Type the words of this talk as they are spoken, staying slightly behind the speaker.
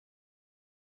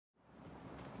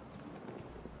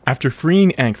After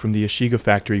freeing Ank from the Ashiga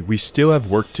factory, we still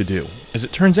have work to do. As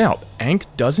it turns out, Ank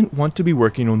doesn't want to be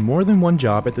working on more than one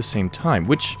job at the same time,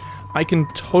 which I can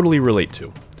totally relate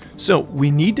to. So,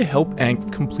 we need to help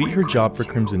Ank complete her job for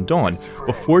Crimson Dawn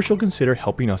before she'll consider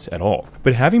helping us at all.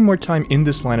 But having more time in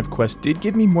this line of quest did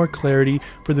give me more clarity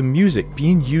for the music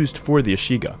being used for the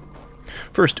Ashiga.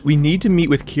 First, we need to meet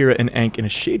with Qi'ra and Ank in a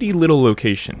shady little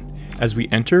location. As we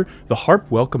enter, the harp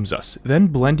welcomes us, then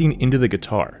blending into the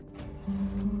guitar.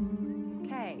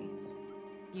 Okay,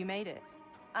 you made it.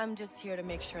 I'm just here to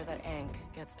make sure that Ank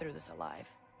gets through this alive.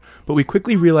 But we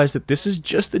quickly realize that this is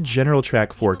just the general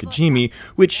track for kijimi,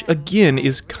 which again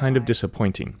is kind of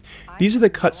disappointing. These are the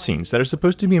cutscenes that are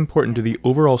supposed to be important to the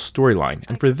overall storyline,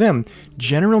 and for them,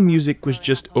 general music was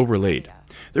just overlaid.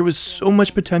 There was so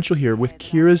much potential here with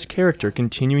Qi'ra's character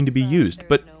continuing to be used,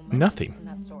 but nothing.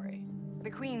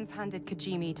 The Queen's handed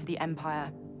kijimi to the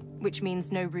Empire, which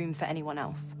means no room for anyone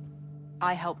else.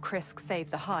 I help Krisk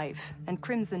save the Hive, and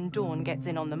Crimson Dawn gets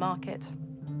in on the market.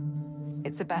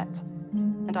 It's a bet,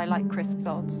 and I like Krisk's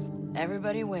odds.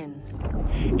 Everybody wins.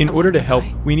 In order to help,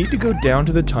 we need to go down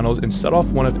to the tunnels and set off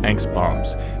one of Ank's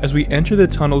bombs. As we enter the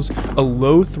tunnels, a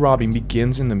low throbbing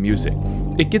begins in the music.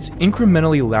 It gets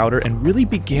incrementally louder and really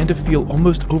began to feel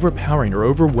almost overpowering or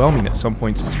overwhelming at some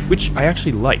points, which I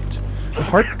actually liked. The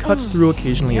harp cuts through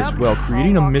occasionally as well,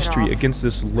 creating a mystery against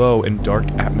this low and dark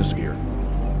atmosphere.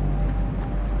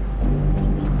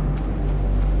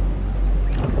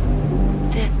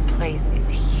 This place is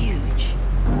huge.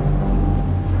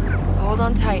 Hold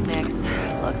on tight, Nix.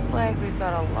 Looks like we've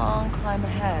got a long climb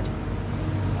ahead.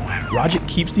 Roget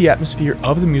keeps the atmosphere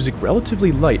of the music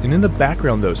relatively light and in the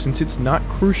background though, since it's not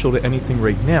crucial to anything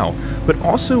right now, but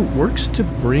also works to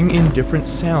bring in different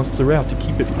sounds throughout to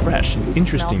keep it fresh and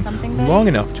interesting long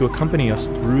enough to accompany us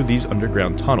through these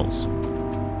underground tunnels.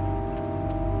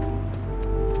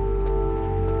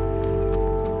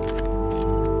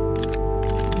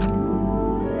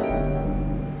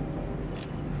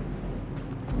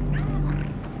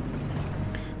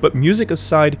 But music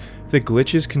aside, the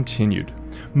glitches continued.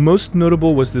 Most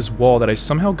notable was this wall that I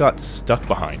somehow got stuck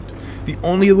behind. The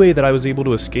only way that I was able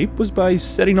to escape was by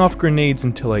setting off grenades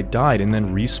until I died and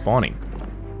then respawning.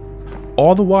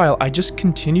 All the while, I just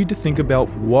continued to think about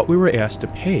what we were asked to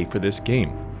pay for this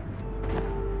game.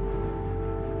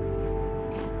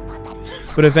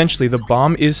 But eventually, the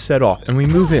bomb is set off and we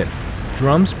move in.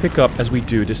 Drums pick up as we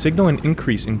do to signal an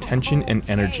increase in tension and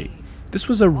energy. This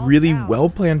was a really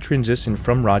well-planned transition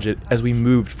from Roget as we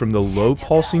moved from the low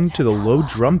pulsing to the low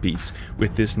drum beats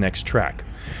with this next track.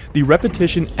 The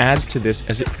repetition adds to this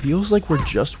as it feels like we're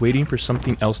just waiting for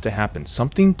something else to happen,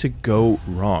 something to go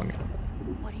wrong.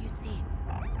 What do you see?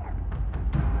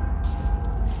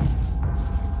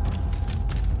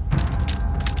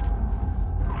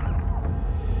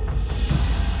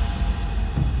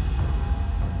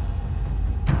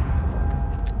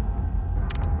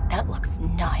 That looks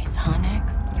nice, huh,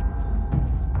 Nix?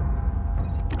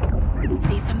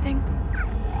 See something?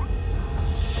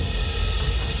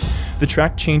 The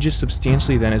track changes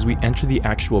substantially then as we enter the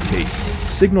actual base,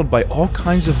 signaled by all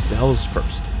kinds of bells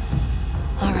first.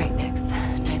 Alright, Nix.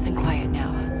 Nice and quiet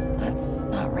now. Let's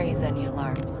not raise any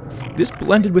alarms. This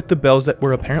blended with the bells that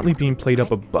were apparently being played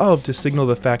up above to signal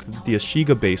the fact that the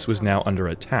Ashiga base was now under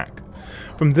attack.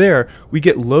 From there, we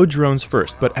get low drones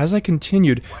first, but as I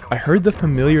continued, I heard the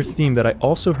familiar theme that I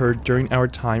also heard during our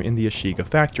time in the Ashiga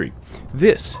factory.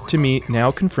 This, to me, now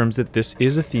confirms that this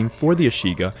is a theme for the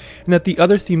Ashiga, and that the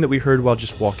other theme that we heard while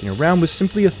just walking around was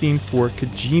simply a theme for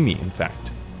kijimi, in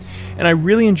fact. And I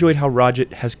really enjoyed how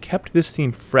Roget has kept this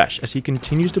theme fresh as he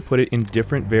continues to put it in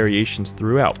different variations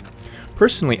throughout.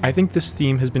 Personally, I think this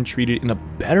theme has been treated in a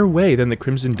better way than the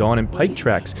Crimson Dawn and Pike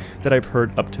tracks that I've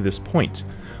heard up to this point.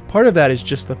 Part of that is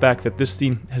just the fact that this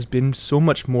theme has been so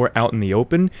much more out in the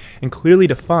open and clearly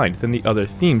defined than the other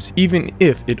themes, even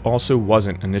if it also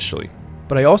wasn't initially.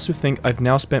 But I also think I've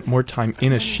now spent more time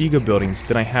in Ashiga buildings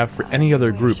than I have for any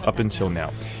other group up until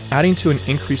now, adding to an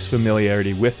increased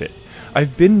familiarity with it.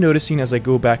 I've been noticing as I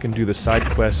go back and do the side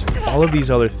quests, all of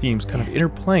these other themes kind of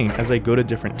interplaying as I go to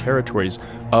different territories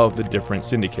of the different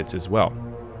syndicates as well.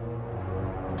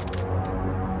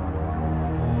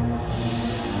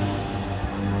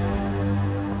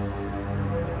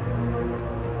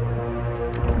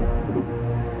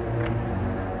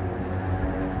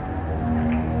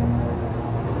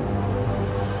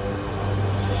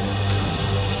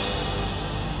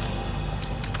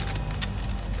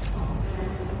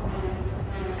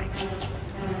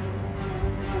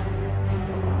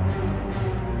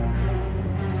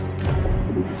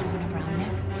 Someone around,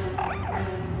 Nix?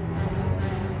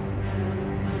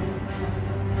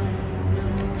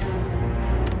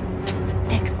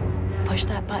 push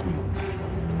that button.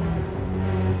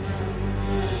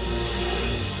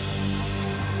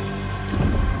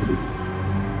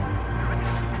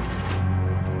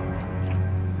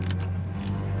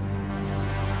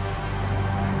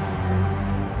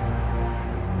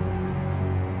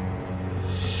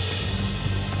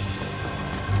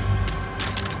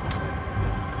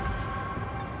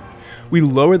 We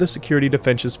lower the security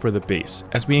defenses for the base.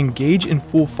 As we engage in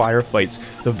full firefights,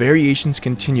 the variations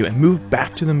continue and move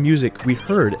back to the music we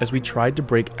heard as we tried to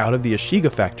break out of the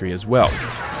Ashiga factory as well.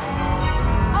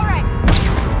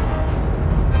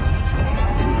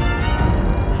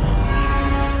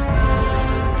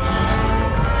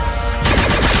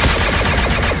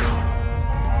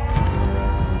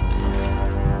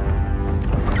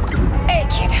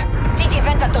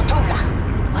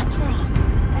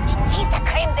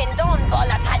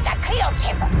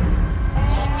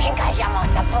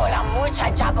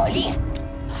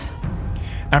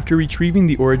 After retrieving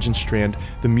the origin strand,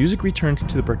 the music returns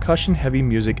to the percussion-heavy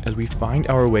music as we find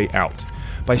our way out.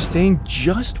 By staying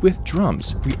just with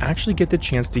drums, we actually get the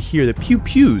chance to hear the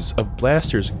pew-pews of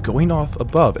blasters going off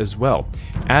above as well,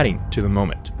 adding to the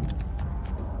moment.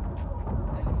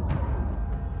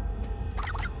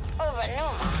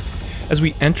 As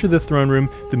we enter the throne room,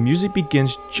 the music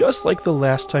begins just like the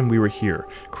last time we were here,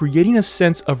 creating a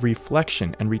sense of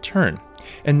reflection and return.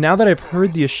 And now that I've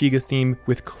heard the Ashiga theme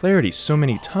with clarity so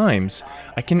many times,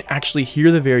 I can actually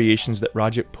hear the variations that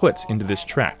Roget puts into this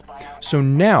track. So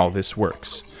now this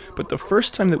works. But the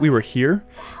first time that we were here,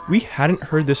 we hadn't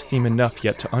heard this theme enough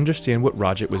yet to understand what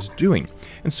Roget was doing.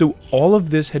 And so all of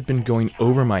this had been going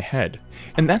over my head.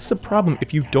 And that's the problem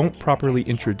if you don't properly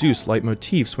introduce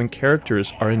leitmotifs when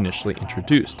characters are initially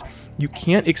introduced. You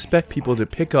can't expect people to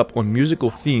pick up on musical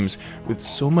themes with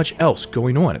so much else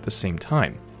going on at the same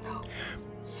time.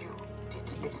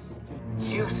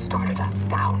 You started us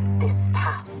down this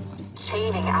path,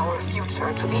 chaining our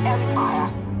future to the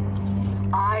Empire.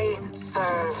 I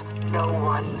serve no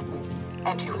one,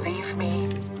 and you leave me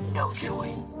no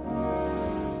choice.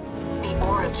 The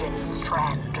origin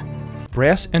strand.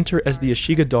 Brass enter as the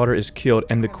Ashiga daughter is killed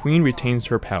and the queen retains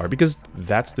her power, because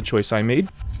that's the choice I made.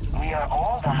 We are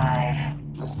all the Hive.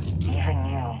 Even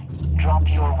you. Drop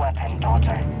your weapon,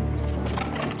 daughter.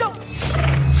 Don't!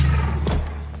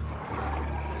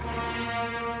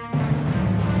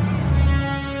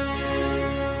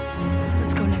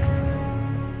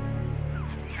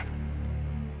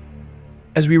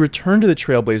 As we return to the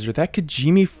Trailblazer, that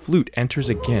kijimi flute enters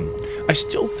again. I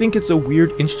still think it's a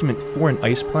weird instrument for an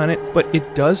ice planet, but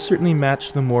it does certainly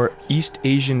match the more East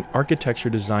Asian architecture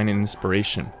design and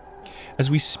inspiration. As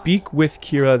we speak with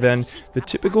Qi'ra then, the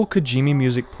typical kijimi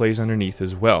music plays underneath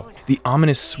as well. The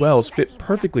ominous swells fit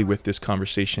perfectly with this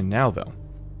conversation now though.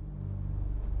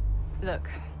 Look,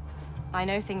 I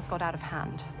know things got out of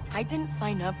hand. I didn't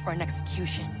sign up for an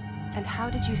execution. And how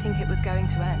did you think it was going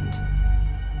to end?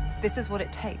 This is what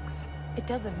it takes. It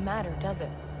doesn't matter, does it?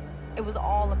 It was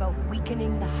all about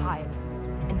weakening the Hive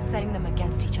and setting them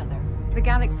against each other. The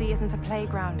galaxy isn't a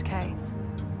playground, Kay.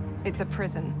 It's a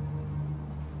prison.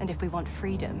 And if we want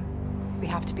freedom, we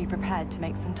have to be prepared to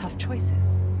make some tough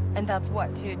choices. And that's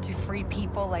what, to free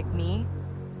people like me?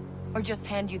 Or just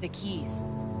hand you the keys?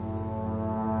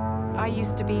 I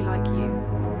used to be like you,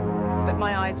 but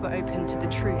my eyes were open to the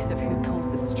truth of who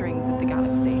pulls the strings of the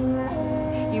galaxy.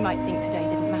 You might think today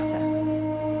didn't matter.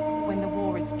 When the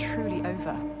war is truly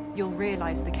over, you'll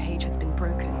realize the cage has been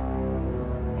broken,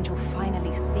 and you'll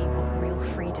finally see what real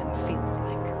freedom feels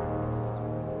like.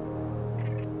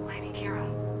 Lady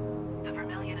Qi'ra, the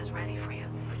Vermilion is ready for you.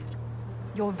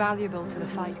 You're valuable to the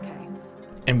fight, Kay.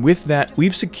 And with that,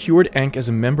 we've secured Ank as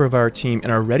a member of our team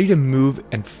and are ready to move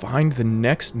and find the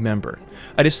next member.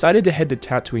 I decided to head to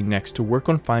Tatooine next to work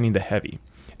on finding the Heavy.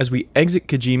 As we exit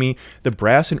Kijimi, the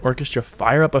brass and orchestra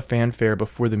fire up a fanfare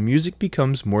before the music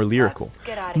becomes more lyrical.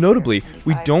 Notably,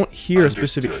 we don't hear a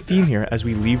specific theme here as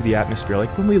we leave the atmosphere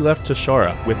like when we left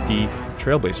Tashara with the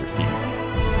Trailblazer theme.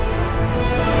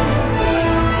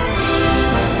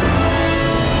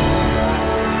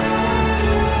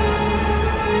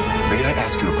 May I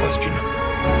ask you a question?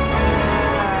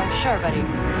 Sure, buddy.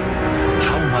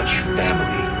 How much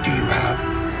family do you have?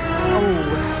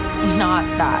 Oh, not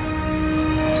that.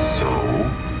 So,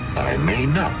 I may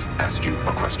not ask you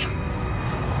a question.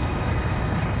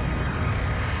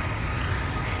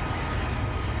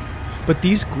 But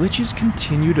these glitches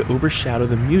continue to overshadow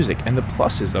the music and the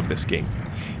pluses of this game.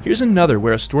 Here's another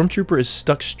where a stormtrooper is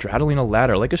stuck straddling a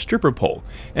ladder like a stripper pole,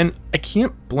 and I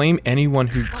can't blame anyone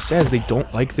who says they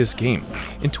don't like this game.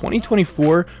 In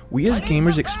 2024, we as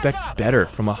gamers expect better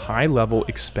from a high-level,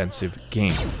 expensive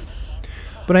game.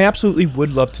 but I absolutely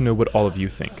would love to know what all of you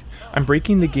think. I'm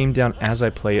breaking the game down as I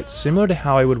play it, similar to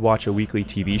how I would watch a weekly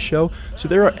TV show, so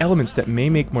there are elements that may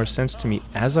make more sense to me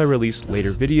as I release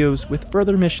later videos with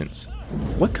further missions.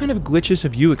 What kind of glitches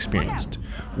have you experienced?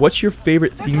 What's your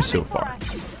favorite theme so far?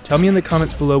 Tell me in the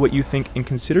comments below what you think, and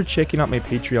consider checking out my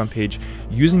Patreon page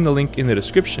using the link in the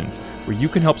description, where you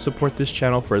can help support this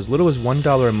channel for as little as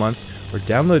 $1 a month, or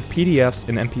download PDFs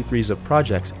and MP3s of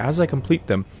projects as I complete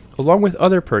them, along with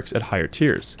other perks at higher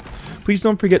tiers. Please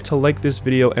don't forget to like this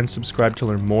video and subscribe to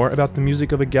learn more about the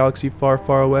music of a galaxy far,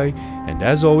 far away, and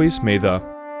as always, may the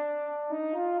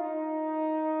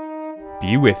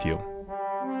be with you.